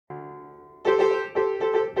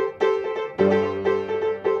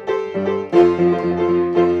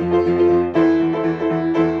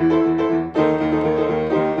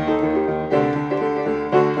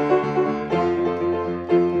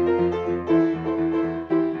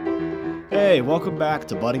Hey, welcome back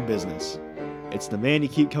to Budding Business. It's the man you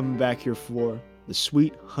keep coming back here for, the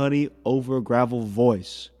sweet honey over gravel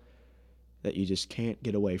voice that you just can't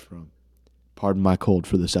get away from. Pardon my cold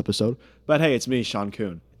for this episode, but hey, it's me, Sean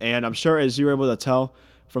Kuhn. And I'm sure as you were able to tell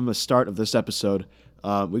from the start of this episode,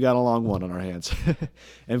 we got a long one on our hands.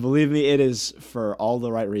 And believe me, it is for all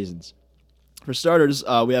the right reasons. For starters,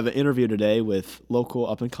 we have an interview today with local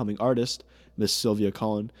up-and-coming artist, Miss Sylvia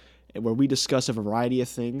Cullen, where we discuss a variety of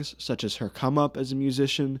things, such as her come-up as a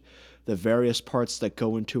musician, the various parts that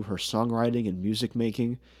go into her songwriting and music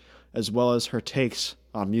making, as well as her takes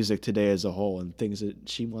on music today as a whole and things that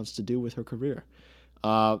she wants to do with her career.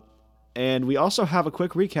 And we also have a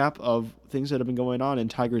quick recap of things that have been going on in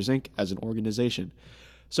Tigers Inc. as an organization.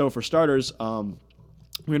 So for starters,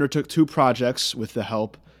 we undertook 2 projects with the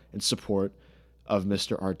help and support of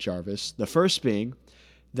Mr. Art Jarvis. The first being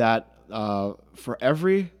that for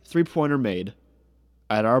every three-pointer made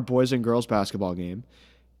at our boys and girls basketball game,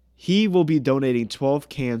 he will be donating 12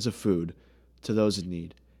 cans of food to those in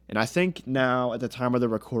need. And I think now, at the time of the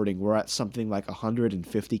recording, we're at something like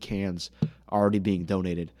 150 cans already being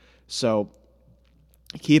donated. So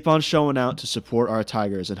keep on showing out to support our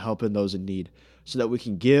Tigers and helping those in need so that we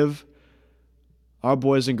can give our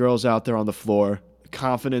boys and girls out there on the floor the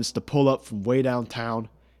confidence to pull up from way downtown,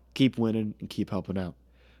 keep winning, and keep helping out.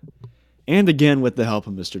 And again, with the help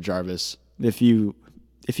of Mr. Jarvis, if you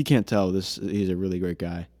can't tell, he's a really great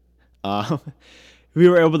guy. We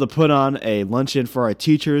were able to put on a luncheon for our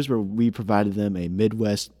teachers where we provided them a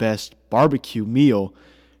Midwest best barbecue meal,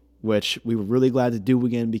 which we were really glad to do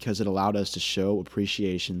again because it allowed us to show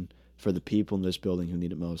appreciation for the people in this building who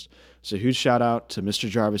need it most. So huge shout out to Mr.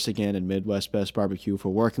 Jarvis again and Midwest Best Barbecue for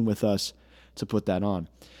working with us to put that on.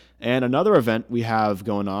 And another event we have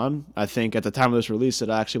going on, I think at the time of this release,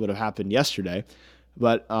 it actually would have happened yesterday,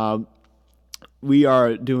 but we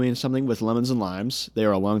are doing something with Lemons and Limes. They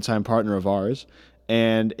are a longtime partner of ours,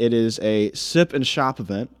 and it is a sip and shop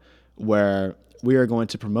event where we are going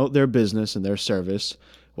to promote their business and their service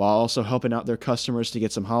while also helping out their customers to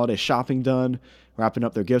get some holiday shopping done, wrapping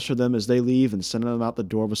up their gifts for them as they leave, and sending them out the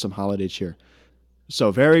door with some holiday cheer.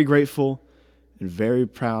 So very grateful and very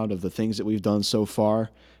proud of the things that we've done so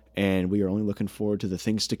far, and we are only looking forward to the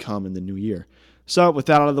things to come in the new year. So with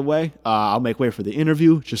that out of the way, I'll make way for the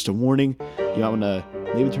interview. Just a warning, you might want to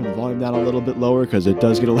maybe turn the volume down a little bit lower because it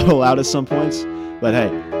does get a little loud at some points. But hey,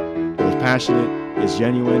 it was passionate, it's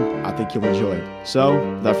genuine, I think you'll enjoy it. So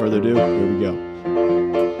without further ado, here we go.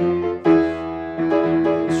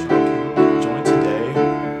 Joined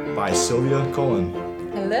today by Sylvia Cullen.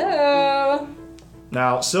 Hello.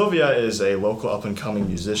 Now, Sylvia is a local up-and-coming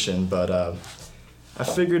musician, but I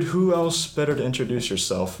figured who else better to introduce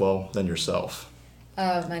yourself, than yourself?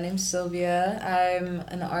 My name's Sylvia. I'm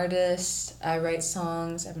an artist. I write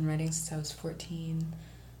songs. I've been writing since I was 14.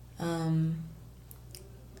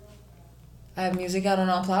 I have music out on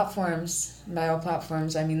all platforms. By all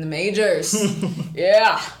platforms, I mean the majors.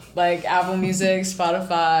 Yeah, like Apple Music,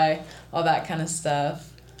 Spotify, all that kind of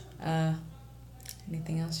stuff.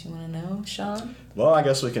 Anything else you want to know, Sean? Well, I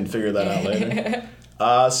guess we can figure that out later.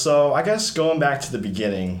 So I guess going back to the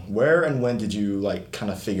beginning, where and when did you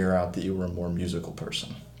kind of figure out that you were a more musical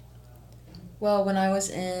person? Well, when I was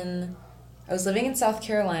living in South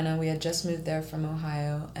Carolina. We had just moved there from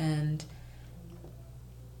Ohio, and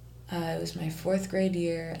it was my 4th grade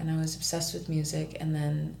year, and I was obsessed with music, and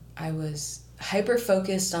then I was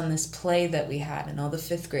hyper-focused on this play that we had, and all the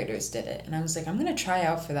 5th graders did it, and I was like, I'm going to try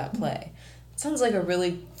out for that play. It sounds like a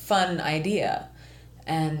really fun idea.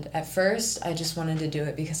 And at first, I just wanted to do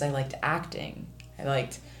it because I liked acting. I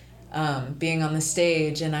liked being on the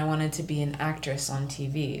stage, and I wanted to be an actress on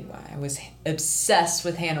TV. I was obsessed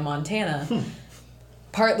with Hannah Montana.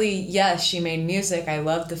 Partly, yes, she made music. I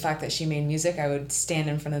loved the fact that she made music. I would stand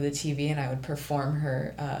in front of the TV, and I would perform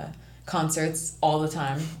her concerts all the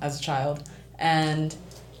time as a child. And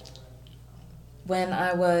when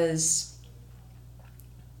I was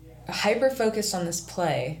hyper-focused on this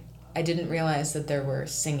play, I didn't realize that there were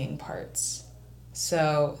singing parts.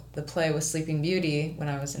 So the play was Sleeping Beauty when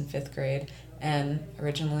I was in 5th grade, and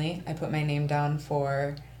originally I put my name down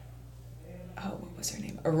for, what was her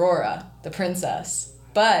name? Aurora, the princess.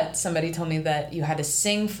 But somebody told me that you had to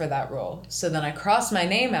sing for that role. So then I crossed my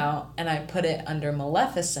name out and I put it under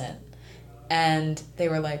Maleficent. And they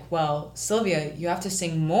were like, well, Sylvia, you have to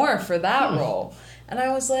sing more for that role. And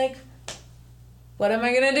I was like, what am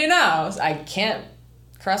I going to do now? I can't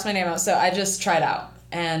cross my name out. So I just tried out,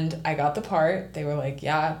 and I got the part. They were like,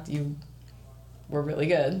 yeah, you were really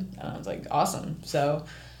good. And I was like, awesome. So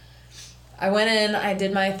I went in, I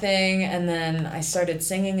did my thing, and then I started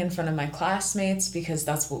singing in front of my classmates because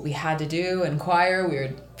that's what we had to do in choir. We were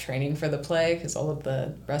training for the play because all of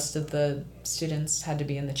the rest of the students had to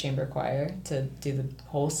be in the chamber choir to do the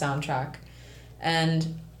whole soundtrack.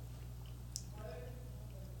 And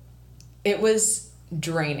it was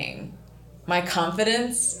draining. My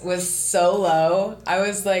confidence was so low. I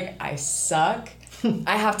was like, I suck.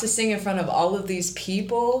 I have to sing in front of all of these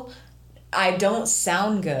people. I don't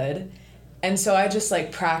sound good. And so I just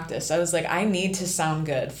like practiced. I was like, I need to sound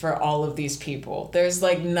good for all of these people. There's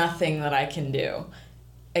like nothing that I can do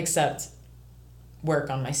except work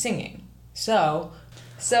on my singing. So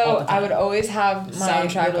I would always have my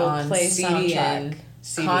Soundtrack little on, play CD soundtrack.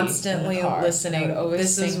 CD Constantly in the car. listening.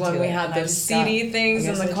 This is when we had those CD things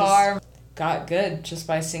in the car. Got good just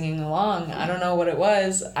by singing along. I don't know what it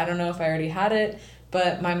was. I don't know if I already had it.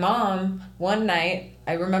 But my mom, one night,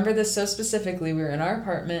 I remember this so specifically, we were in our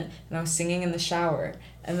apartment and I was singing in the shower.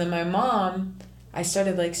 And then my mom, I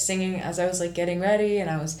started like singing as I was like getting ready and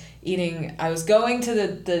I was going to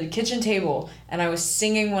the kitchen table and I was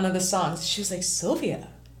singing one of the songs. She was like, Sylvia,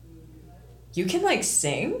 you can like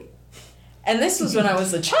sing? And this was when I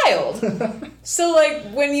was a child. So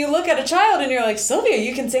like when you look at a child and you're like, Sylvia,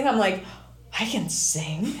 you can sing, I'm like, I can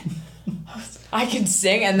sing? I can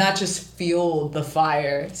sing, and that just fueled the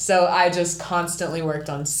fire. So I just constantly worked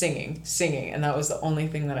on singing, and that was the only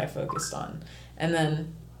thing that I focused on. And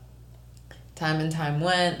then time and time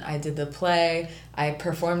went, I did the play, I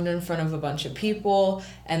performed in front of a bunch of people,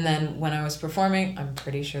 and then when I was performing, I'm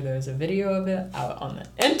pretty sure there was a video of it out on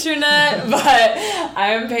the internet, but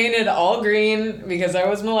I am painted all green because I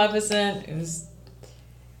was Maleficent. It was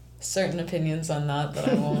certain opinions on that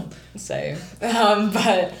I won't say.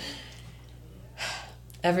 But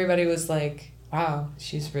everybody was like, wow,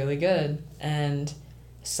 she's really good. And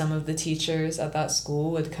some of the teachers at that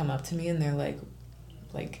school would come up to me and they're like,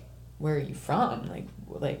 where are you from? Like,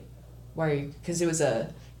 why are you? Because it was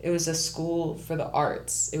a school for the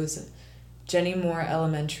arts. It was a Jenny Moore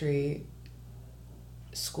Elementary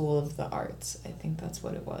School of the Arts. I think that's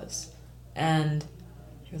what it was. And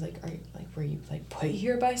he was like, were you like put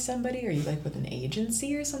here by somebody? Are you like with an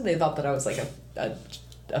agency or something? They thought that I was like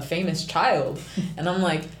a famous child. And I'm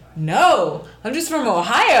like, no, I'm just from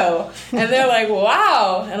Ohio. And they're like,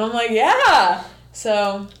 wow. And I'm like, yeah.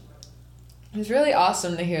 So it was really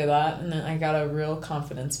awesome to hear that. And then I got a real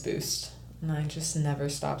confidence boost. And I just never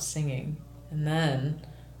stopped singing. And then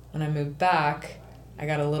when I moved back, I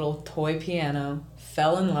got a little toy piano,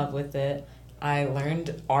 fell in love with it. I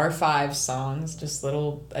learned R5 songs,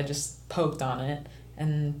 I just poked on it.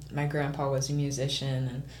 And my grandpa was a musician,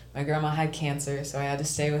 and my grandma had cancer, so I had to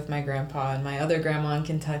stay with my grandpa and my other grandma in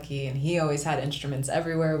Kentucky, and he always had instruments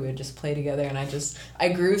everywhere. We would just play together, and I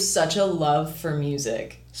grew such a love for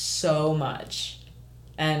music, so much,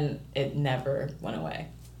 and it never went away.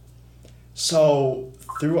 So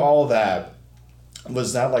through all that,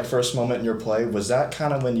 was that like first moment in your play, was that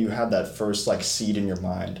kind of when you had that first like seed in your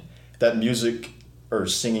mind that music or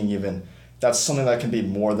singing even, that's something that can be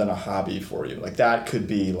more than a hobby for you? Like that could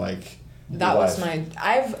be like that was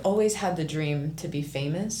I've always had the dream to be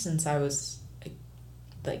famous since I was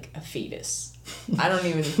like a fetus. I don't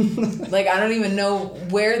even know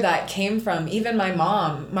where that came from. Even my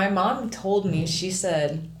mom told me, she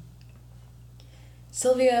said,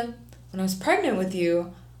 Sylvia, when I was pregnant with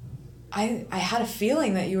you, I had a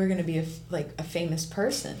feeling that you were going to be a famous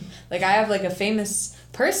person. Like I have like a famous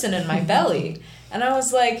person in my belly. And I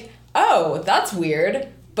was like, oh, that's weird,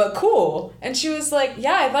 but cool. And she was like,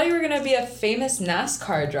 yeah, I thought you were going to be a famous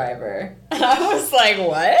NASCAR driver. And I was like,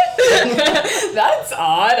 what? That's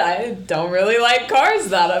odd. I don't really like cars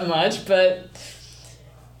that much, but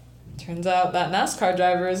turns out that NASCAR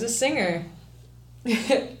driver is a singer.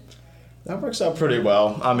 That works out pretty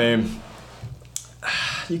well. I mean,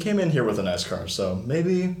 you came in here with an NASCAR, so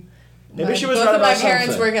maybe she was right about something. Both of my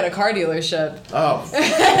parents work at a car dealership.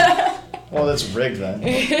 Oh. Well, that's rigged then.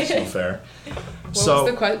 That's no fair.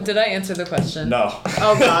 Did I answer the question? No.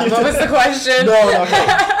 Oh, God. What was the question? No.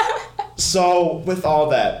 Okay. So, with all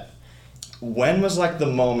that, when was like the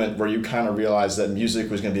moment where you kind of realized that music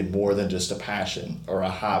was going to be more than just a passion or a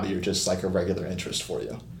hobby or just like a regular interest for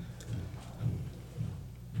you?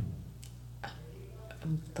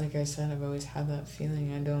 Like I said, I've always had that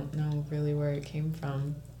feeling. I don't know really where it came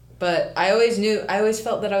from. But I always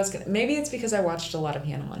felt that I was going to... Maybe it's because I watched a lot of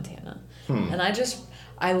Hannah Montana. And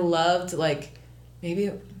I loved, like, maybe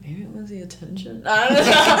it was the attention.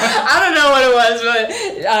 I don't know what it was,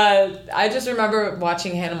 but I just remember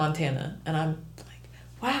watching Hannah Montana. And I'm like,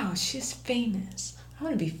 wow, she's famous. I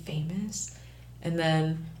want to be famous. And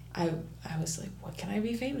then I was like, what can I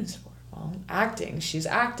be famous for? Well, acting. She's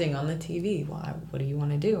acting on the TV. Well, what do you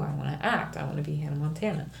want to do? I want to act. I want to be Hannah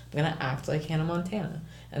Montana. I'm going to act like Hannah Montana.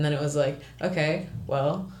 And then it was like, okay,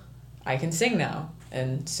 well, I can sing now.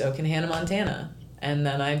 And so can Hannah Montana. And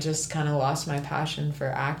then I just kind of lost my passion for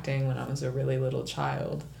acting when I was a really little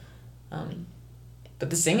child. But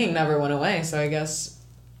the singing never went away. So I guess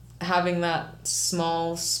having that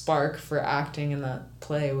small spark for acting in that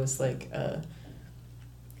play was like a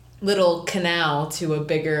little canal to a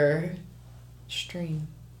bigger stream.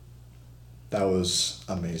 That was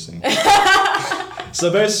amazing.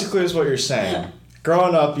 So basically is what you're saying.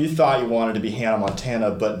 Growing up, you thought you wanted to be Hannah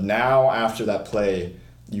Montana, but now after that play,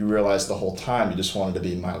 you realized the whole time you just wanted to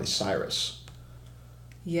be Miley Cyrus.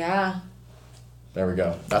 Yeah. There we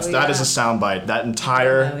go. That is a soundbite. That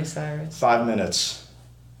entire Miley Cyrus. 5 minutes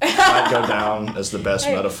might go down as the best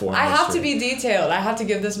metaphor in I have history. to be detailed. I have to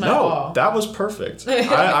give this my No, all. that was perfect.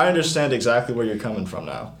 I understand exactly where you're coming from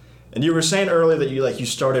now. And you were saying earlier that you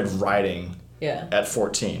started writing at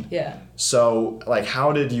 14. Yeah. So,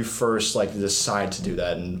 how did you first, decide to do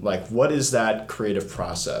that? And, what is that creative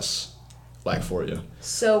process like for you?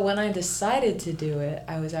 So when I decided to do it,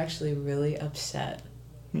 I was actually really upset.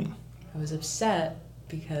 I was upset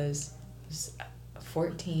because I was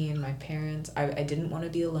 14, my parents, I didn't want to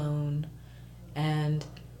be alone, and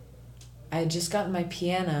I had just gotten my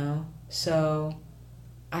piano, so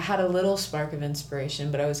I had a little spark of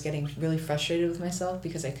inspiration, but I was getting really frustrated with myself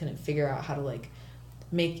because I couldn't figure out how to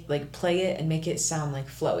play it and make it sound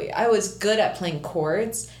flowy. I was good at playing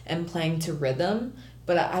chords and playing to rhythm,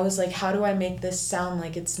 but I was like, how do I make this sound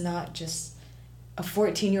like it's not just a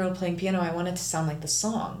 14-year-old playing piano? I want it to sound like the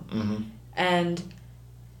song. Mm-hmm. And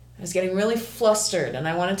I was getting really flustered and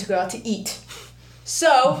I wanted to go out to eat.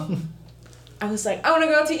 So I was like, I want to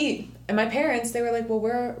go out to eat. And my parents, they were like, well,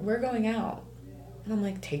 we're going out. And I'm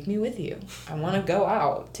like, take me with you. I want to go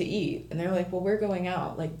out to eat. And they're like, well, we're going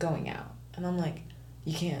out. Going out. And I'm like,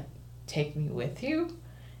 you can't take me with you?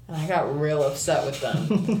 And I got real upset with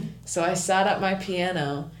them. So I sat at my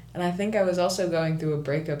piano, and I think I was also going through a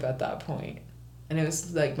breakup at that point. And it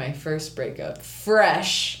was my first breakup.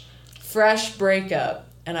 Fresh breakup.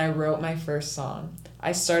 And I wrote my first song.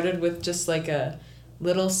 I started with just a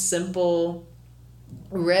little simple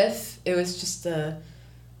riff. It was just a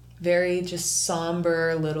very just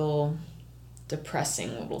somber little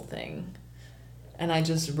depressing little thing. And I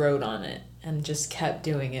just wrote on it and just kept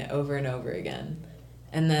doing it over and over again.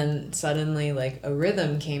 And then suddenly a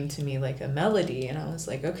rhythm came to me, a melody, and I was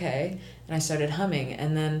like, okay. And I started humming.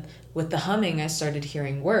 And then with the humming, I started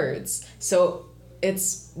hearing words. So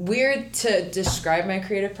it's weird to describe my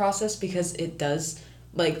creative process because it does,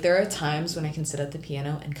 there are times when I can sit at the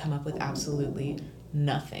piano and come up with absolutely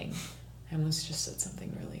nothing. I almost just said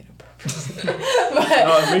something really inappropriate. No,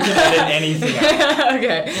 we can edit anything out.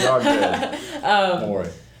 Okay. You're all good. Don't worry.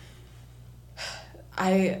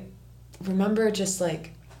 I remember just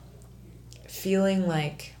feeling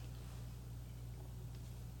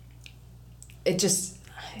it just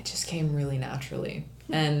came really naturally,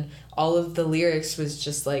 and all of the lyrics was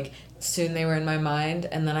just soon they were in my mind,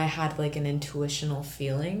 and then I had an intuitional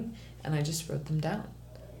feeling, and I just wrote them down,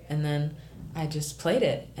 and then I just played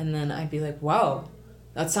it, and then I'd be like, wow,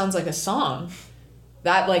 that sounds like a song.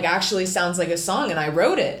 That actually sounds like a song, and I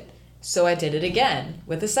wrote it. So I did it again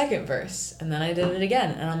with the second verse, and then I did it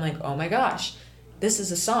again, and I'm like, oh my gosh, this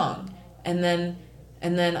is a song. And then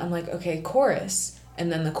I'm like, okay, chorus.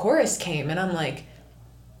 And then the chorus came, and I'm like,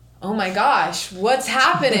 oh my gosh, what's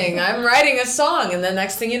happening? I'm writing a song. And the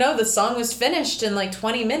next thing you know, the song was finished in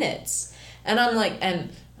 20 minutes. And I'm like, and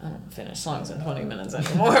I don't finish songs in 20 minutes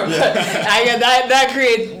anymore, but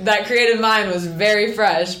that creative mind was very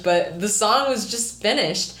fresh, but the song was just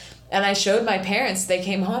finished. And I showed my parents, they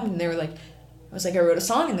came home, and they were like, I was like, I wrote a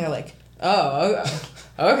song, and they're like, oh,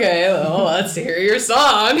 okay, well, let's hear your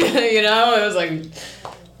song. It was like,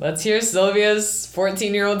 let's hear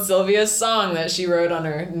 14-year-old Sylvia's song that she wrote on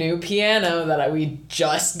her new piano that we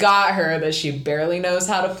just got her, that she barely knows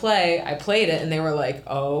how to play. I played it, and they were like,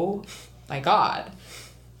 oh my God,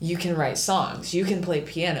 you can write songs, you can play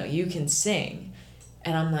piano, you can sing.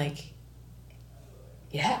 And I'm like,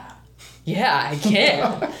 yeah, I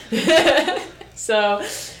can. So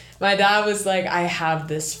my dad was like, I have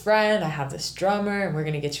this friend, I have this drummer, and we're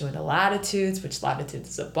going to get you into Latitudes, which Latitudes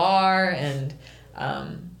is a bar. And,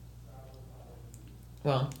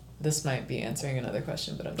 well, this might be answering another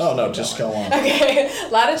question, but I'm just go on. Okay.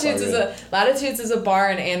 Latitudes is a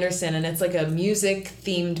bar in Anderson, and it's a music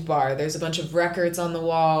themed bar. There's a bunch of records on the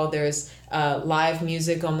wall. There's live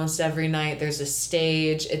music almost every night. There's a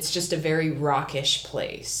stage. It's just a very rockish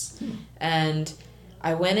place. And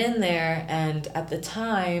I went in there, and at the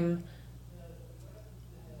time,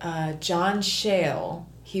 John Shale.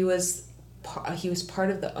 He was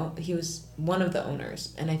one of the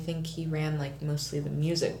owners, and I think he ran like mostly the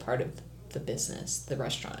music part of the business, the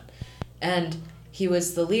restaurant. And he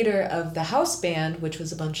was the leader of the house band, which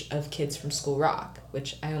was a bunch of kids from School Rock,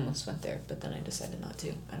 which I almost went there, but then I decided not to.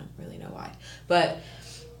 I don't really know why. But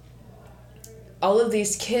all of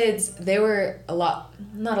these kids, they were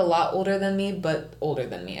not a lot older than me, but older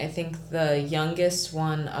than me. I think the youngest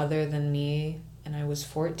one other than me, and I was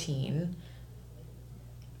 14,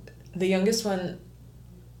 the youngest one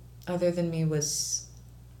other than me was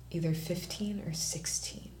either 15 or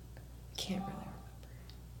 16. Can't really remember.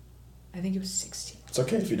 I think it was 16. It's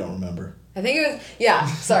okay if you don't remember. I think it was, yeah,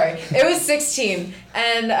 sorry. It was 16.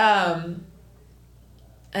 And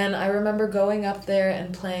I remember going up there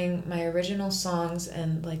and playing my original songs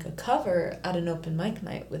and like a cover at an open mic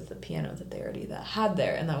night with the piano that they already had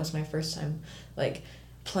there. And that was my first time like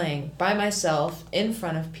playing by myself in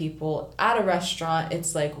front of people at a restaurant.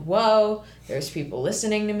 It's like, whoa, there's people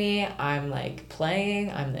listening to me. I'm like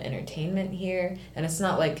playing. I'm the entertainment here. And it's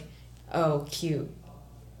not like, oh, cute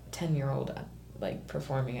 10-year-old like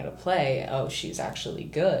performing at a play. Oh, she's actually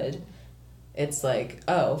good. It's like,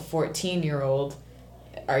 oh, 14-year-old.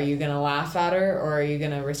 Are you going to laugh at her, or are you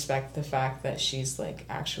going to respect the fact that she's like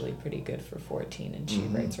actually pretty good for 14 and she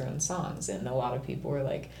writes her own songs? And a lot of people were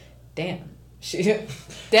like, dang, she's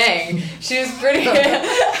pretty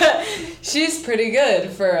she's pretty good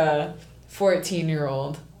for a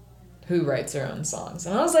 14-year-old who writes her own songs.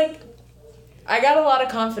 And I was like, I got a lot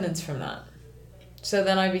of confidence from that. So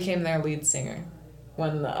then I became their lead singer.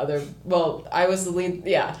 When the other, well, I was the lead,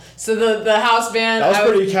 yeah. So the house band. That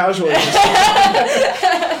was pretty casual.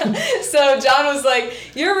 So John was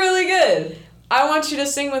like, you're really good. I want you to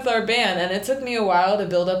sing with our band. And it took me a while to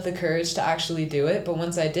build up the courage to actually do it. But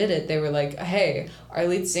once I did it, they were like, hey, our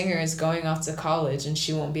lead singer is going off to college and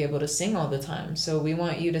she won't be able to sing all the time. So we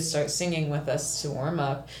want you to start singing with us to warm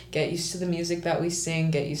up, get used to the music that we sing,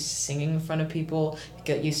 get used to singing in front of people,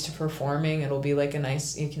 get used to performing. It'll be like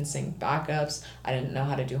you can sing backups. I didn't know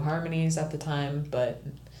how to do harmonies at the time, but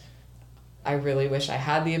I really wish I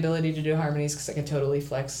had the ability to do harmonies because I could totally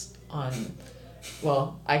flex on...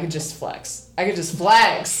 Well, I could just flex. Because, but,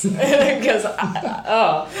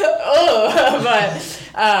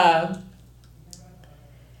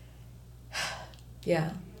 yeah,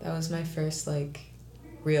 that was my first, like,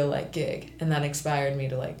 real, like, gig. And that inspired me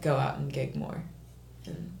to, like, go out and gig more.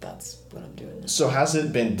 And that's what I'm doing now. So has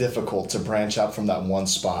it been difficult to branch out from that one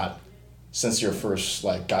spot since you first,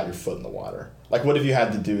 like, got your foot in the water? Like, what have you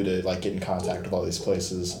had to do to, like, get in contact with all these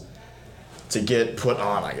places to get put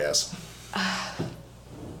on, I guess?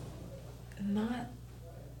 Not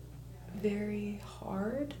very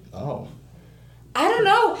hard. Oh. I don't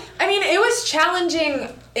know. I mean, it was challenging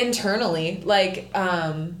internally. Like,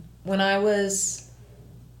 when it was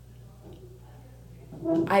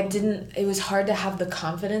hard to have the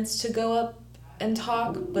confidence to go up and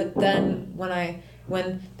talk. But then when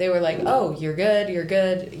they were like, oh, you're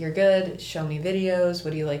good, show me videos,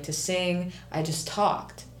 what do you like to sing? I just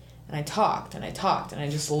talked. And I talked, and I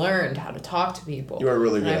just learned how to talk to people. You were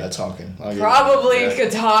really good at talking. Probably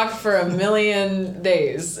could talk for a million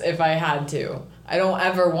days if I had to. I don't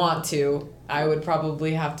ever want to. I would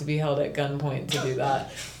probably have to be held at gunpoint to do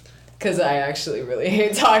that. Because I actually really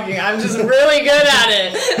hate talking. I'm just really good at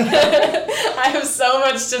it. I have so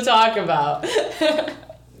much to talk about.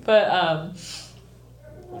 But,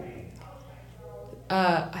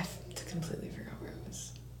 I completely forgot where I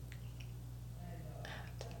was.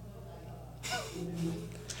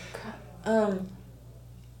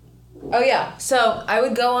 Oh yeah, so I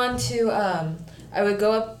would go on to,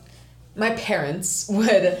 my parents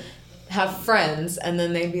would have friends, and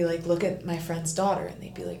then they'd be like, look at my friend's daughter, and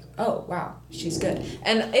they'd be like, oh wow, she's good.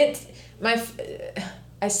 And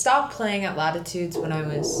I stopped playing at Latitudes when I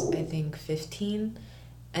was, I think, 15,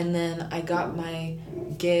 and then I got my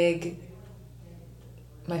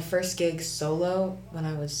first gig solo when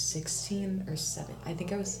I was 16 or 7. I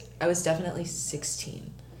think I was definitely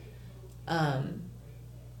 16.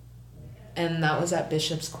 And that was at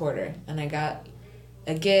Bishop's Quarter, and I got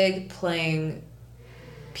a gig playing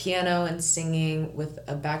piano and singing with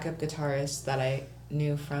a backup guitarist that I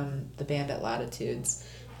knew from the band at Latitudes,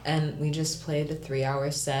 and we just played a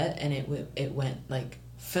 3-hour set, and it went like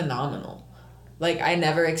phenomenal. Like I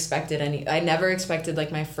never expected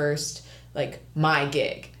like my first, like my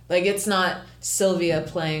gig. Like it's not Sylvia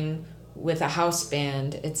playing with a house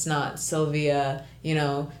band. It's not Sylvia,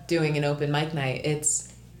 doing an open mic night.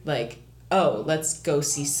 It's like, oh, let's go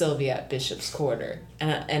see Sylvia at Bishop's Quarter.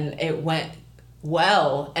 And it went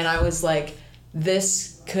well. And I was like,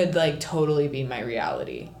 this could like totally be my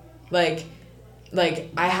reality. Like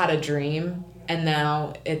I had a dream and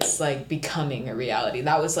now it's like becoming a reality.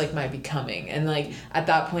 That was like my becoming. And like at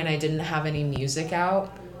that point I didn't have any music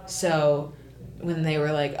out. So when they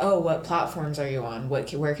were like, oh, what platforms are you on?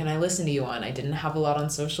 Where can I listen to you on? I didn't have a lot on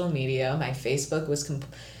social media. My Facebook was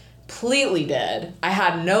completely dead. I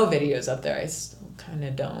had no videos up there. I still kind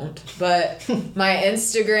of don't. But my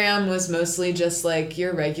Instagram was mostly just like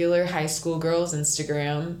your regular high school girl's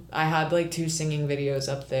Instagram. I had like 2 singing videos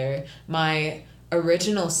up there. My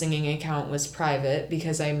original singing account was private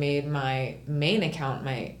because I made my main account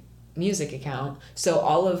my music account. So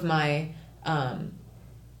all of my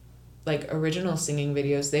like original singing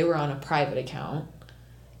videos, they were on a private account.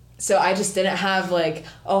 So I just didn't have like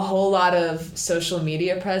a whole lot of social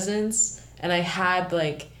media presence, and I had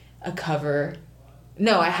like a cover.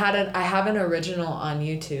 No, I have an original on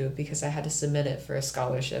YouTube because I had to submit it for a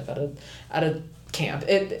scholarship at a camp.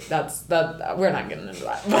 We're not getting into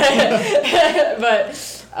that. But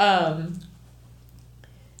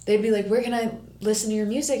they'd be like, "Where can I listen to your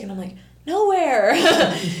music?" And I'm like, nowhere.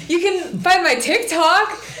 You can find my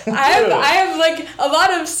TikTok. I have like a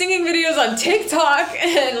lot of singing videos on TikTok,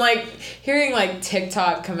 and like hearing like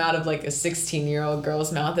TikTok come out of like a 16-year-old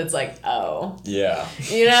girl's mouth, it's like, oh. Yeah.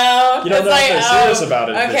 You know? You don't it's know like, if they're serious about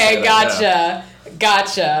it. Okay, gotcha. Yeah.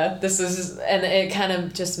 Gotcha. And it kind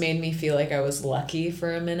of just made me feel like I was lucky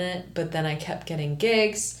for a minute, but then I kept getting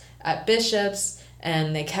gigs at Bishop's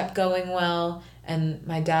and they kept going well, and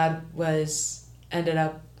my dad was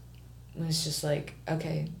just like,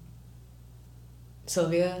 okay,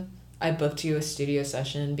 Sylvia, I booked you a studio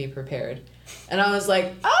session, be prepared. And I was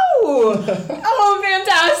like,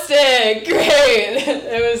 fantastic, great.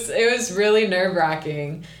 It was really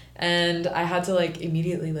nerve-wracking. And I had to like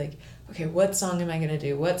immediately like, okay, what song am I going to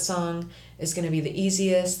do? What song is going to be the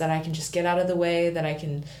easiest that I can just get out of the way, that I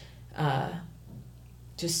can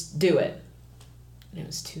just do it? And it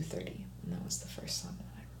was 2:30, and that was the first song.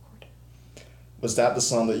 Was that the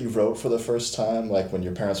song that you wrote for the first time, like when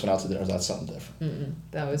your parents went out to dinner, or was that something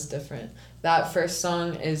different? That was different. That first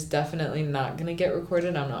song is definitely not going to get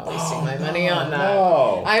recorded. I'm not wasting my money on that.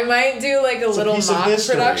 No. I might do like a little mock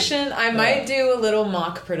production. I Yeah. might do a little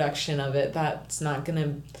mock production of it. That's not going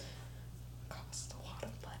to cost a lot of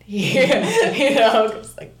money. You know,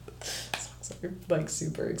 because like songs are like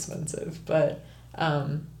super expensive. But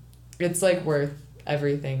it's like worth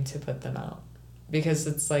everything to put them out because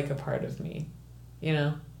it's like a part of me. You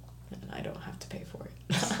know, and I don't have to pay for it.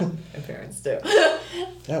 My parents do.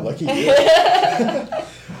 Yeah, lucky you.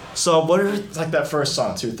 So what are like that first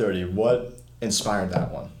song, 2:30? What inspired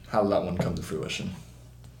that one? How did that one come to fruition?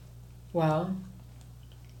 Well,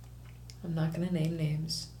 I'm not gonna name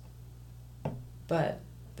names, but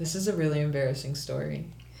this is a really embarrassing story.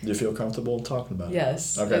 Do you feel comfortable talking about it?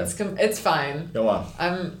 Yes. Okay. It's fine. Go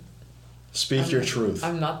on. Speak your truth.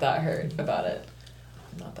 I'm not that hurt about it.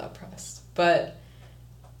 I'm not that pressed. But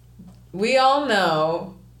we all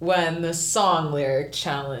know when the song lyric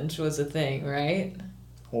challenge was a thing, right?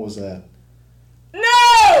 What was that? No!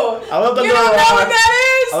 I let them you don't know what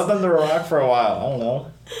that is? I let them rock for a while. I don't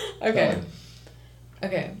know.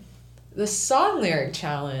 Okay. The song lyric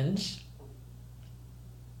challenge,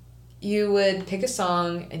 you would pick a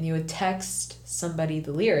song and you would text somebody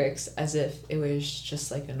the lyrics as if it was just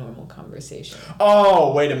like a normal conversation.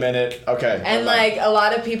 Oh, wait a minute. Okay. And like a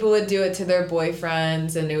lot of people would do it to their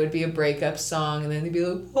boyfriends, and it would be a breakup song, and then they'd be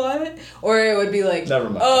like, what? Or it would be like, never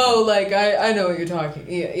mind. Oh, like I know what you're talking.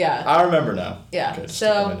 Yeah. I remember now. Yeah. Okay, just take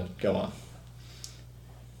a minute. Go on.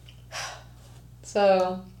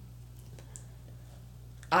 So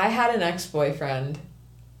I had an ex-boyfriend,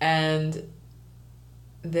 and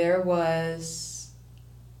there was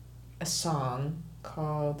a song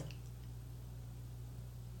called,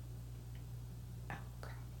 oh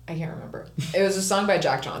crap, I can't remember. It was a song by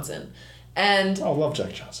Jack Johnson, and I love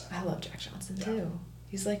Jack Johnson. I love Jack Johnson too.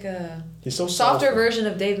 He's like he's so softer soulful. version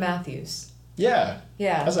of Dave Matthews. Yeah.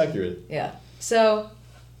 Yeah. That's accurate. Yeah. So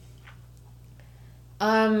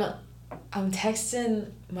I'm texting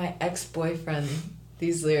my ex-boyfriend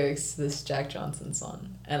these lyrics to this Jack Johnson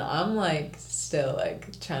song, and I'm like still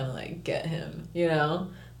like trying to like get him, you know?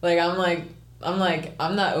 Like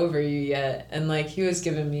I'm not over you yet, and like he was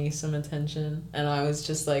giving me some attention, and I was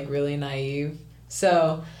just like really naive.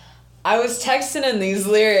 So I was texting him these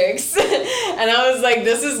lyrics and I was like,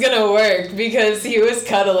 this is gonna work because he was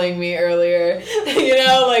cuddling me earlier. You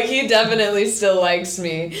know, like he definitely still likes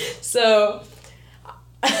me. So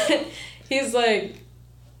he's like,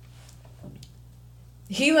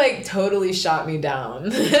 he like totally shot me down.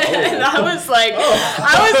 And I was like,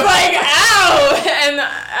 ow! And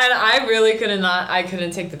I really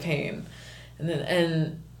couldn't take the pain.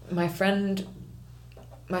 And my friend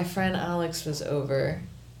Alex was over,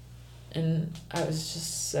 and I was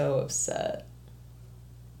just so upset.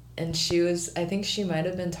 And I think she might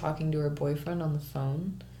have been talking to her boyfriend on the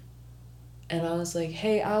phone. And I was like,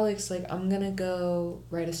 hey, Alex, like, I'm gonna go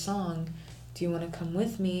write a song. Do you want to come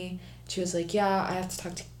with me? She was like, yeah, I have to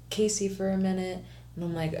talk to Casey for a minute. And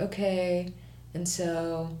I'm like, okay. And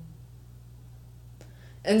so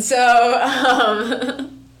I'm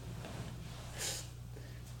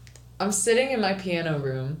sitting in my piano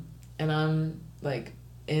room, and I'm, like,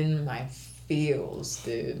 in my feels,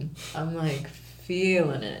 dude. I'm, like,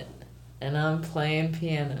 feeling it. And I'm playing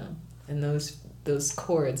piano. And those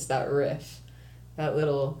chords, that riff, that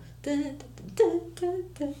little...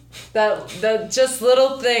 that just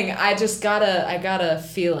little thing, I got a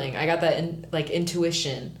feeling. I got that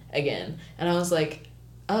intuition again. And I was like,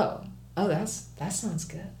 oh, that sounds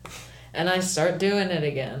good. And I start doing it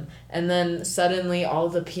again. And then suddenly all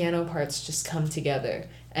the piano parts just come together.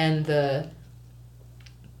 And the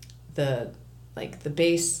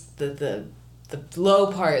bass, the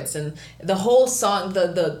low parts, and the whole song,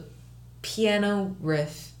 the piano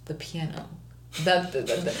riff, the piano.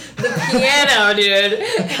 The piano, dude.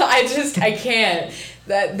 I can't.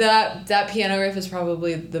 That piano riff is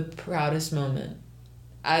probably the proudest moment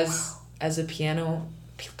as a piano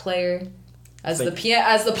player. As the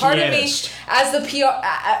part of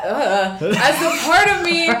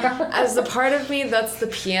me that's the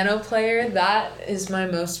piano player, that is my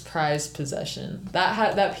most prized possession.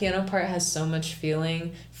 That piano part has so much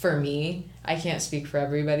feeling for me. I can't speak for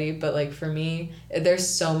everybody, but like for me, there's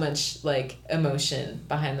so much like emotion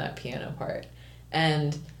behind that piano part.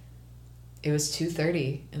 And it was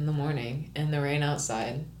 2:30 in the morning, and the rain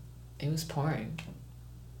outside, it was pouring,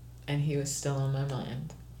 and he was still on my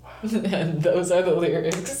mind. And those are the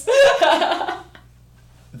lyrics.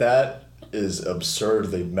 That is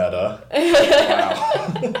absurdly meta.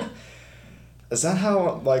 Wow. Is that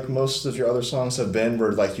how like most of your other songs have been,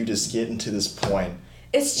 where like you just get into this point?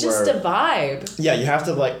 It's just a vibe. Yeah, you have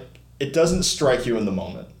to like, it doesn't strike you in the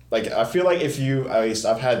moment. Like, I feel like at least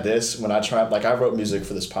I've had this when I wrote music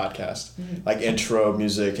for this podcast, like intro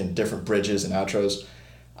music and different bridges and outros.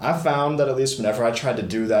 I found that at least whenever I tried to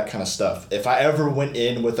do that kind of stuff, if I ever went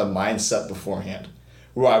in with a mindset beforehand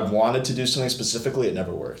where I wanted to do something specifically, it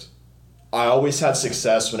never worked. I always had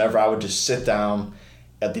success whenever I would just sit down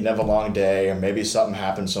at the end of a long day, or maybe something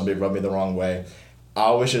happened, somebody rubbed me the wrong way. I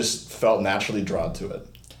always just felt naturally drawn to it.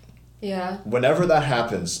 Yeah. Whenever that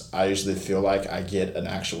happens, I usually feel like I get an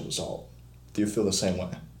actual result. Do you feel the same way?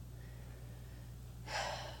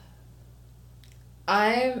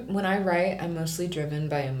 When I write, I'm mostly driven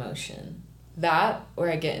by emotion. That, or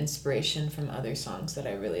I get inspiration from other songs that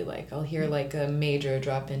I really like. I'll hear like a major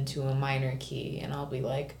drop into a minor key, and I'll be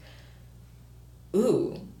like,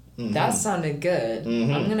 ooh, that sounded good.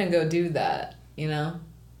 I'm gonna go do that, you know?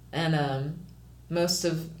 And most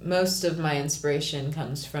of my inspiration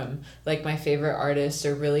comes from like my favorite artists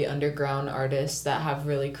or really underground artists that have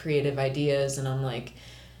really creative ideas, and I'm like,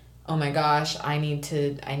 oh my gosh, I need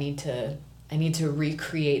to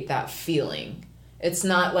recreate that feeling. It's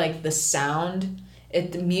not like the sound.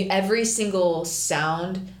 Every single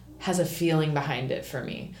sound has a feeling behind it for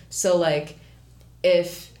me. So like,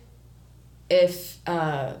 if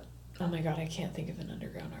oh my god, I can't think of an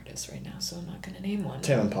underground artist right now, so I'm not gonna name one.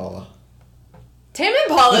 Tame Impala. Tame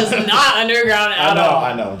Impala is not underground at all.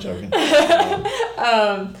 I know, I'm joking.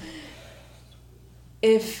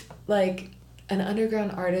 If like an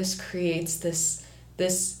underground artist creates this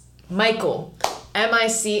Michael,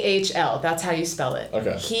 Michl, that's how you spell it.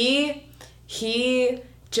 Okay. He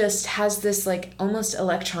just has this like almost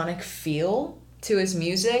electronic feel to his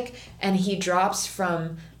music, and he drops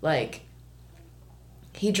from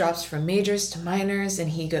majors to minors, and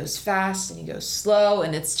he goes fast and he goes slow,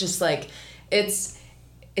 and it's just like his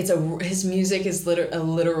music is a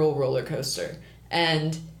literal roller coaster.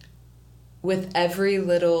 And with every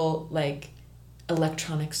little like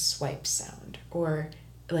electronic swipe sound or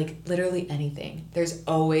like literally anything, there's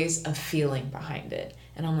always a feeling behind it.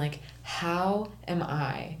 And I'm like, how am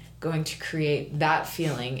I going to create that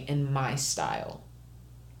feeling in my style?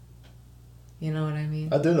 You know what I mean?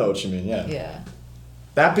 I do know what you mean, yeah. Yeah.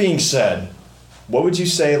 That being said, what would you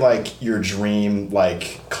say like your dream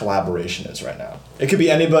like collaboration is right now? It could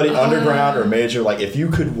be anybody, underground or major. Like if you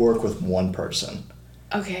could work with one person,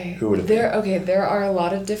 okay, who would it be? There are a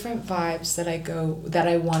lot of different vibes that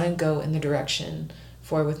I want to go in the direction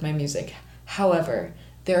for with my music. However,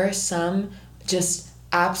 there are some just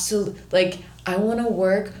absolute, like, I want to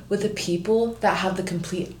work with the people that have the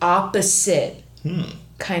complete opposite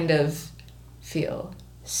kind of feel.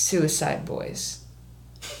 Suicide Boys.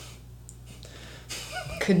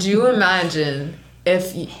 Could you imagine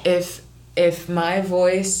if my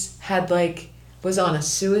voice had, like, was on a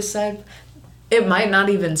suicide? It might not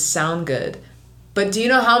even sound good. But do you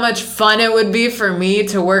know how much fun it would be for me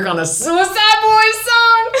to work on a Suicide Boys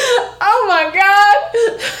song? Oh my god!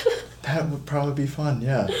 That would probably be fun,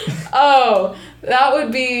 yeah. Oh, that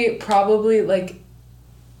would be probably like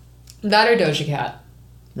that or Doja Cat.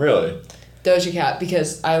 Really? Doja Cat,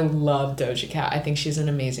 because I love Doja Cat. I think she's an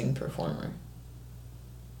amazing performer.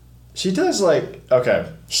 She does, like, okay.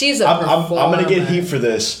 She's a I'm performer. gonna get heat for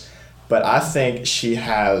this, but I think she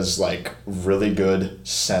has, like, really good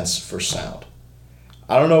sense for sound.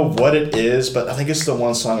 I don't know what it is, but I think it's the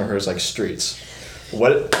one song of hers, like, Streets.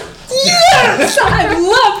 Yes! I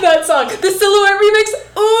love that song. The Silhouette remix.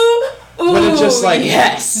 Ooh, when it just, like,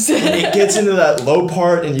 yes. it gets into that low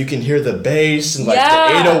part and you can hear the bass and, like,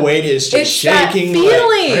 Yeah. the 808 is just It's shaking that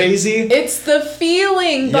feeling. like crazy. It's the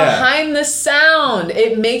feeling behind the sound.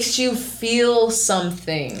 It makes you feel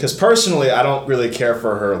something. Because personally, I don't really care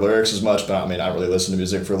for her lyrics as much, but I mean, I really listen to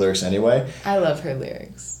music for lyrics anyway. I love her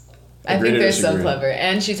lyrics. Agree I think to they're so disagree. clever.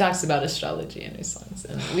 And she talks about astrology in her songs.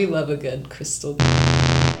 And we love a good crystal.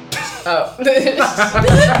 Oh.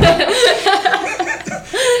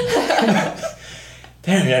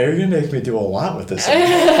 Damn, yeah, you're gonna make me do a lot with this.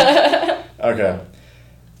 Okay.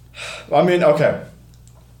 I mean, okay.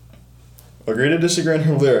 Agree to disagree on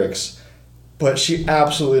her lyrics, but she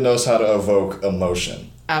absolutely knows how to evoke emotion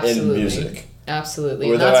in music. Absolutely.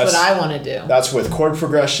 Whether And that's what I want to do. That's with chord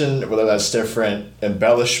progression, whether that's different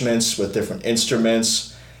embellishments with different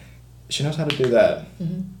instruments. She knows how to do that.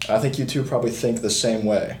 Mm-hmm. I think you two probably think the same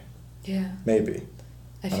way. Yeah. Maybe.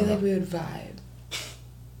 I feel like we would vibe.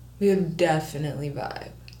 We would definitely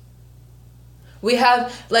vibe. We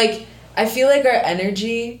have, like, I feel like our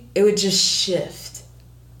energy, it would just shift.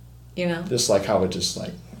 You know? Just like how it just,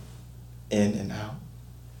 like, in and out.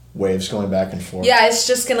 Waves going back and forth. Yeah, it's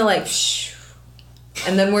just gonna, like,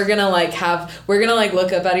 and then we're gonna, like,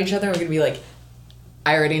 look up at each other and we're gonna be like,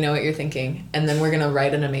 I already know what you're thinking. And then we're gonna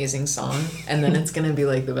write an amazing song. And then it's gonna be,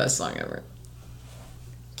 like, the best song ever.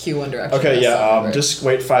 Cue One Direction. Okay, best song yeah, ever. just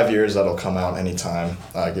wait 5 years. That'll come out anytime.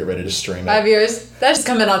 Get ready to stream it. 5 years? That's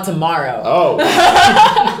coming out tomorrow. Oh.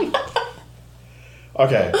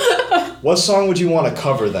 Okay. What song would you want to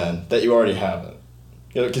cover then that you already haven't?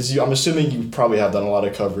 Because I'm assuming you probably have done a lot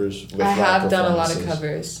of covers. With I live have done a lot of performances.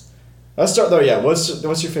 covers. Let's start though. Yeah, what's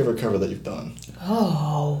your favorite cover that you've done,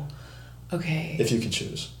 Oh, okay. if you can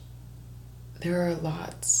choose? There are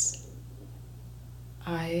lots.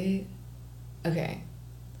 Okay.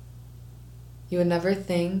 You would never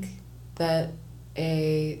think that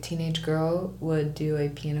a teenage girl would do a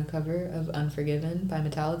piano cover of Unforgiven by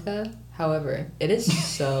Metallica. However, it is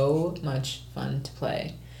so much fun to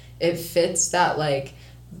play. It fits that, like,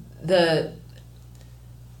 the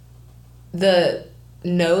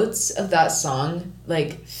notes of that song,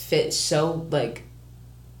 like, fit so, like,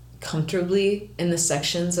 comfortably in the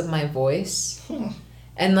sections of my voice.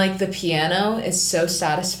 And, like, the piano is so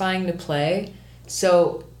satisfying to play,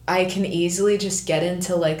 so I can easily just get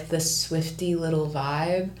into, like, the Swifty little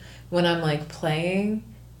vibe when I'm, like, playing,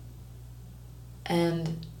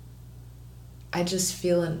 and I just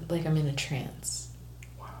feel like I'm in a trance.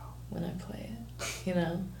 Wow. When I play it, you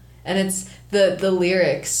know? And it's the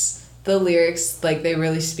lyrics, like, they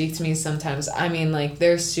really speak to me sometimes. I mean, like,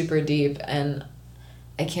 they're super deep, and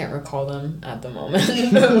I can't recall them at the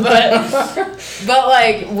moment. but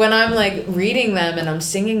like, when I'm, like, reading them and I'm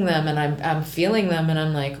singing them and I'm feeling them and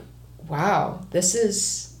I'm like, wow, this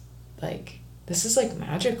is like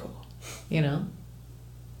magical, you know?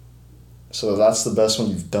 So that's the best one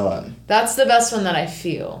you've done. That's the best one that I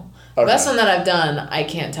feel. Okay. The best one that I've done, I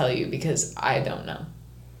can't tell you because I don't know.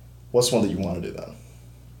 What's one that you want to do then?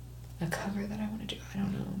 A cover that I want to do, I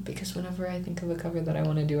don't know. Because whenever I think of a cover that I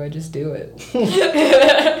want to do, I just do it.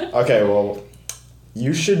 Okay, well,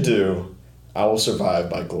 you should do I Will Survive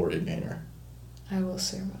by Gloria Gaynor. I Will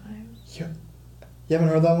Survive. You haven't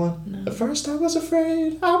heard that one? No. At first I was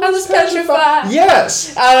afraid. I was petrified.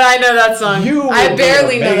 Yes! Oh, I know that song. You I would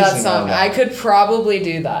barely be know that amazing song. on that. I could probably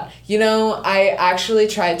do that. You know, I actually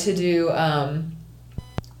tried to do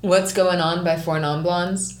What's Going On by Four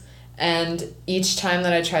Non-Blondes, and each time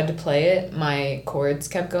that I tried to play it, my chords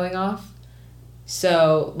kept going off.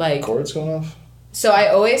 So, like... Chords going off? So I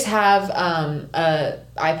always have a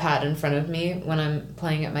iPad in front of me when I'm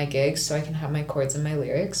playing at my gigs so I can have my chords and my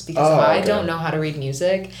lyrics because I don't know how to read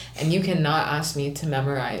music, and you cannot ask me to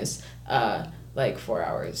memorize like 4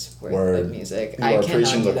 hours worth Word. of music. You I are cannot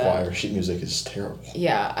preaching do the that. choir. Sheet music is terrible.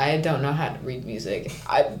 Yeah, I don't know how to read music.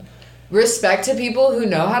 I respect to people who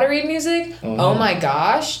know how to read music. Mm-hmm. Oh my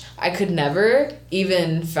gosh, I could never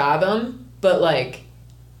even fathom, but like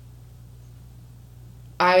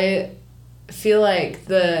I feel like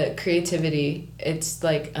the creativity, it's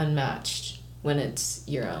like unmatched when it's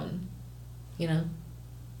your own, you know?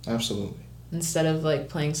 Absolutely. Instead of like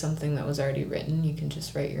playing something that was already written, you can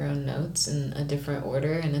just write your own notes in a different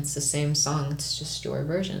order and it's the same song, it's just your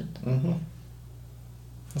version. Mm-hmm.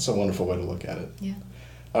 That's a wonderful way to look at it. Yeah.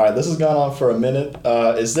 All right, this has gone on for a minute.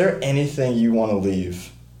 Is there anything you want to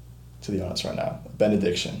leave to the audience right now?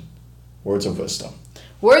 Benediction, words of wisdom.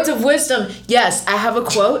 Words of wisdom. Yes, I have a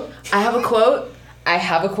quote.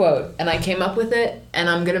 And I came up with it, and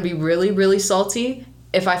I'm going to be really, really salty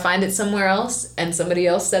if I find it somewhere else and somebody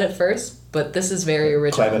else said it first, but this is very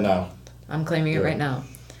original. Claim it now. I'm claiming it right now.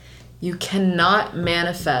 You cannot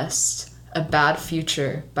manifest a bad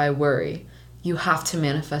future by worry. You have to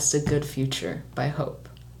manifest a good future by hope.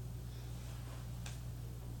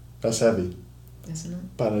 That's heavy. Isn't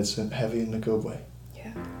it? But it's heavy in a good way.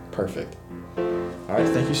 Yeah. Perfect. All right,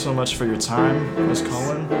 thank you so much for your time, Ms.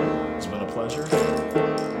 Cullen. It's been a pleasure.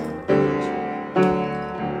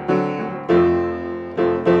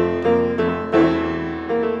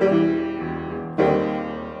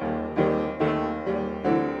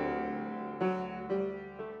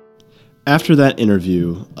 After that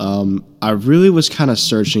interview, I really was kind of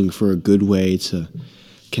searching for a good way to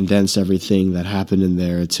condense everything that happened in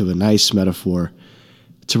there to a nice metaphor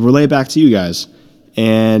to relay back to you guys.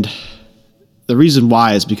 And the reason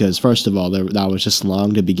why is because, first of all, that was just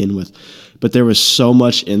long to begin with. But there was so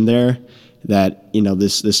much in there that, you know,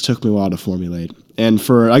 this took me a while to formulate. And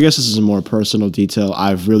I guess this is a more personal detail,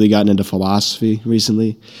 I've really gotten into philosophy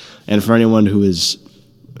recently. And for anyone who is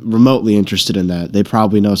remotely interested in that, they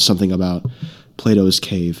probably know something about Plato's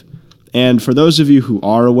cave. And for those of you who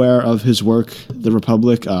are aware of his work, The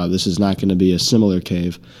Republic, this is not going to be a similar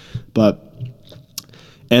cave.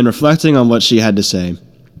 And reflecting on what she had to say,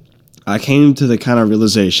 I came to the kind of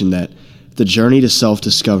realization that the journey to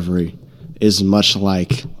self-discovery is much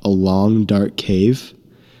like a long, dark cave,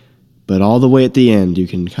 but all the way at the end, you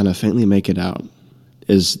can kind of faintly make it out,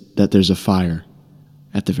 is that there's a fire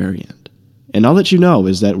at the very end. And all that you know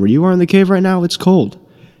is that where you are in the cave right now, it's cold.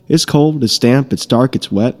 It's cold, it's damp, it's dark,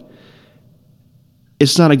 it's wet.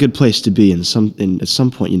 It's not a good place to be, and at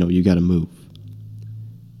some point, you know, you got to move.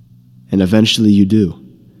 And eventually you do.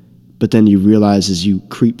 But then you realize as you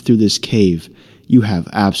creep through this cave, you have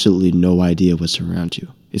absolutely no idea what's around you.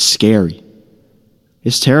 It's scary.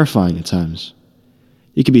 It's terrifying at times.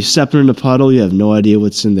 You could be stepping in a puddle, you have no idea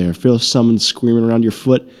what's in there. Feel someone screaming around your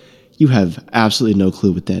foot, you have absolutely no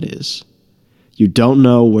clue what that is. You don't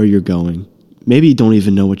know where you're going. Maybe you don't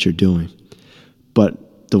even know what you're doing.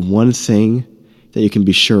 But the one thing that you can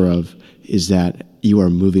be sure of is that you are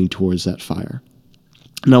moving towards that fire.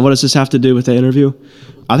 Now, what does this have to do with the interview?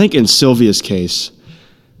 I think in Sylvia's case,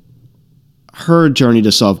 her journey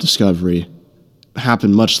to self-discovery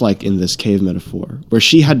happened much like in this cave metaphor, where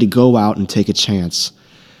she had to go out and take a chance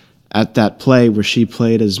at that play where she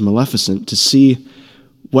played as Maleficent to see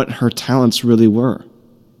what her talents really were.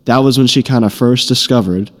 That was when she kind of first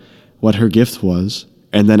discovered what her gift was,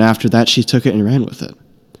 and then after that, she took it and ran with it.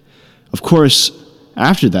 Of course,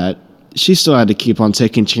 after that, she still had to keep on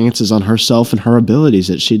taking chances on herself and her abilities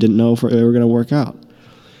that she didn't know if they were going to work out.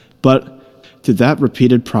 But through that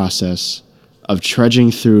repeated process of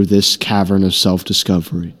trudging through this cavern of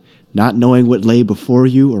self-discovery, not knowing what lay before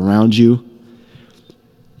you, around you,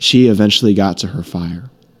 she eventually got to her fire.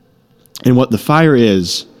 And what the fire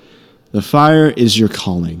is your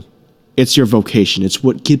calling. It's your vocation. It's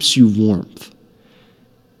what gives you warmth.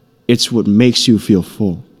 It's what makes you feel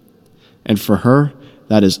full. And for her,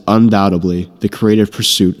 that is undoubtedly the creative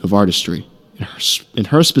pursuit of artistry, in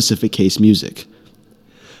her specific case, music.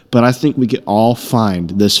 But I think we can all find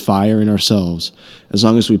this fire in ourselves as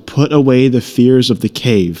long as we put away the fears of the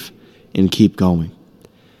cave and keep going.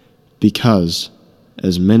 Because,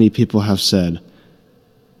 as many people have said,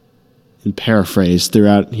 and paraphrased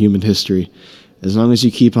throughout human history, as long as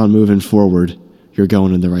you keep on moving forward, you're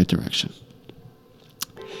going in the right direction.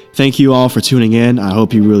 Thank you all for tuning in. I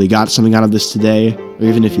hope you really got something out of this today, or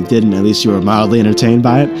even if you didn't, at least you were mildly entertained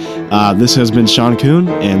by it. This has been Sean Kuhn,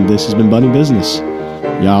 and this has been Budding Business.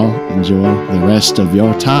 Y'all enjoy the rest of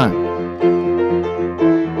your time.